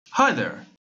Hi there!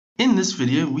 In this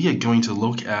video we are going to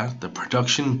look at the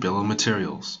production bill of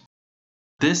materials.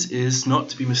 This is not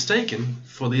to be mistaken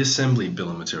for the assembly bill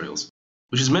of materials,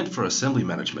 which is meant for assembly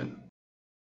management.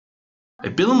 A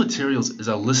bill of materials is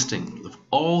a listing of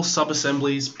all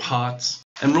sub-assemblies, parts,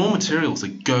 and raw materials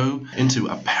that go into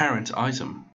a parent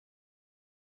item.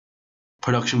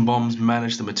 Production BOMs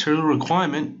manage the material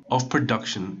requirement of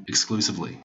production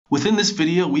exclusively. Within this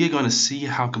video, we are going to see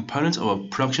how components of a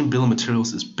production bill of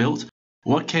materials is built,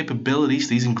 what capabilities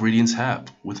these ingredients have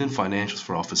within Financials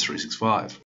for Office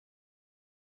 365.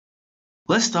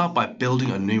 Let's start by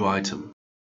building a new item.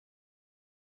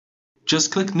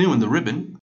 Just click New in the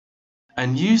ribbon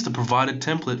and use the provided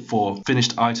template for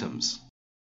finished items.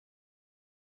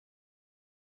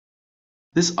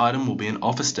 This item will be an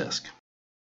office desk.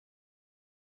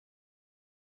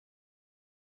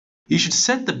 You should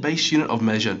set the base unit of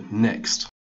measure next.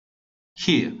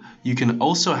 Here, you can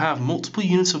also have multiple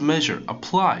units of measure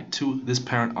applied to this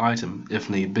parent item if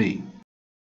need be.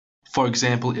 For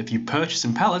example, if you purchase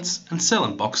in pallets and sell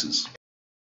in boxes.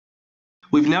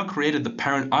 We've now created the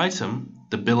parent item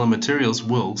the bill of materials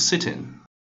will sit in.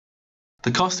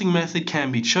 The costing method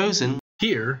can be chosen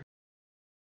here.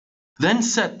 Then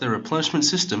set the replenishment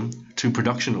system to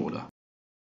production order.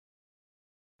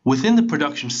 Within the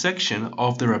production section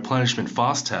of the replenishment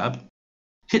fast tab,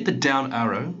 hit the down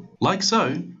arrow, like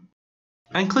so,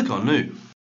 and click on New.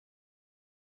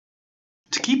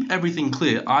 To keep everything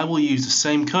clear, I will use the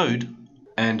same code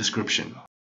and description.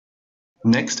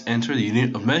 Next, enter the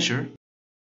unit of measure,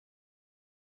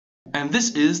 and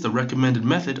this is the recommended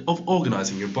method of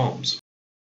organizing your BOMs.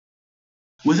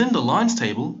 Within the lines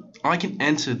table, I can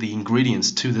enter the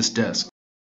ingredients to this desk.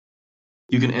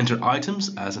 You can enter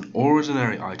items as an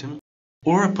ordinary item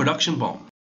or a production BOM.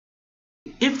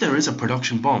 If there is a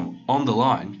production BOM on the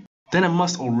line, then it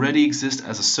must already exist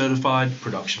as a certified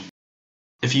production.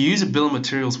 If you use a bill of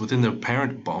materials within the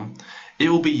parent BOM, it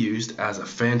will be used as a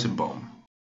phantom BOM.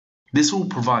 This will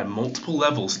provide multiple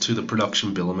levels to the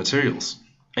production bill of materials,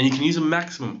 and you can use a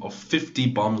maximum of 50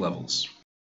 BOM levels.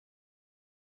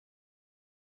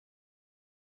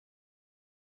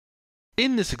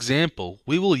 In this example,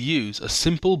 we will use a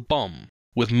simple BOM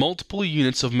with multiple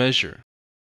units of measure.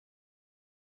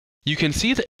 You can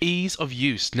see the ease of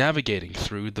use navigating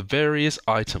through the various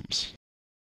items.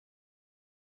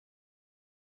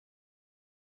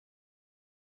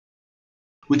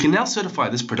 We can now certify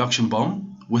this production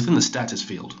BOM within the status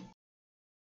field.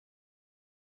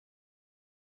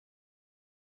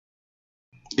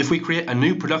 If we create a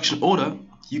new production order,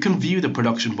 you can view the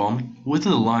production BOM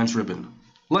within the lines ribbon,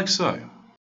 like so.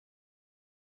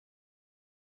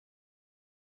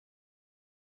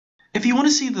 If you want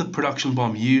to see the production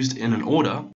BOM used in an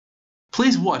order,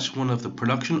 please watch one of the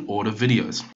production order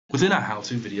videos within our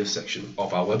how-to video section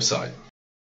of our website.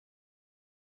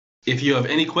 If you have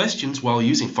any questions while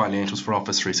using Financials for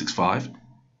Office 365,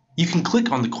 you can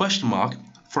click on the question mark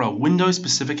for a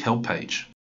Windows-specific help page,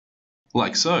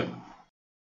 like so.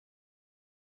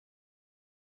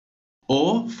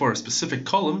 Or for a specific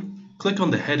column, click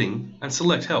on the heading and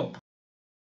select Help.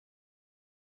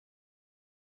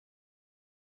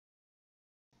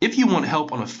 If you want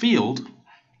help on a field,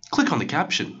 click on the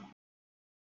caption,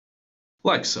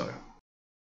 like so.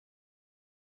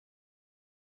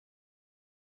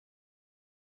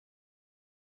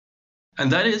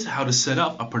 And that is how to set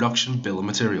up a production bill of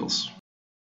materials.